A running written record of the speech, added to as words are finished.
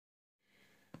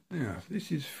Now,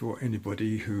 this is for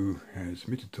anybody who has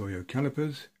Mitutoyo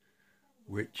calipers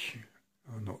which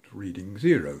are not reading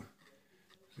 0.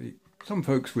 See, some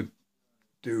folks would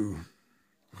do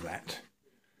that,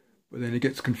 but then it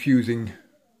gets confusing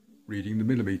reading the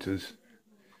millimeters.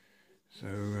 So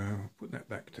put that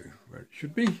back to where it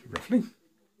should be, roughly.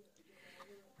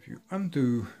 If you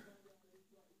undo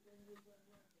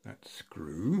that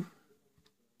screw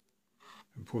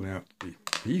and pull out the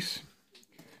piece,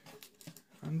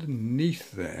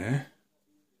 underneath there,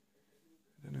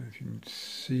 I don't know if you can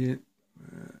see it,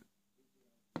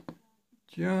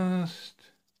 just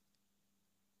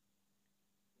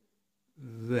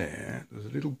there's a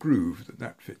little groove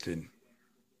that fits in.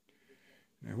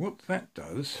 Now what that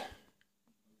does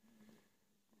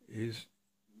is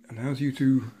allows you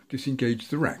to disengage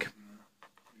the rack.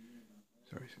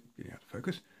 Sorry, it's getting out of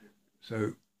focus.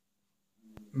 So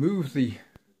move the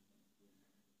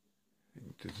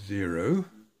thing to 0,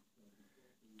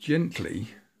 gently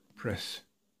press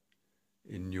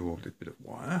in your little bit of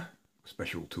wire,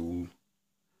 special tool,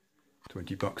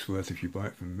 $20 worth if you buy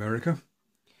it from America.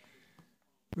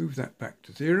 Move that back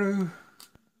to 0,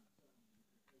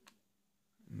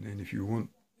 and then if you've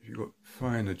got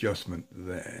fine adjustment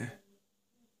there,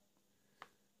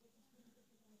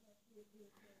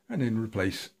 and then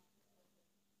replace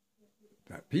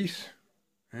that piece,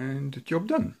 and job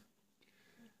done.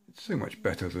 It's so much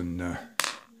better than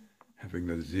having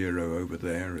the 0 over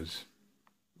there,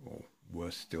 or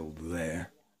worse still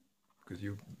there, because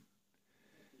you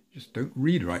just don't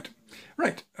read right.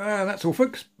 Right, that's all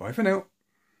folks. Bye for now.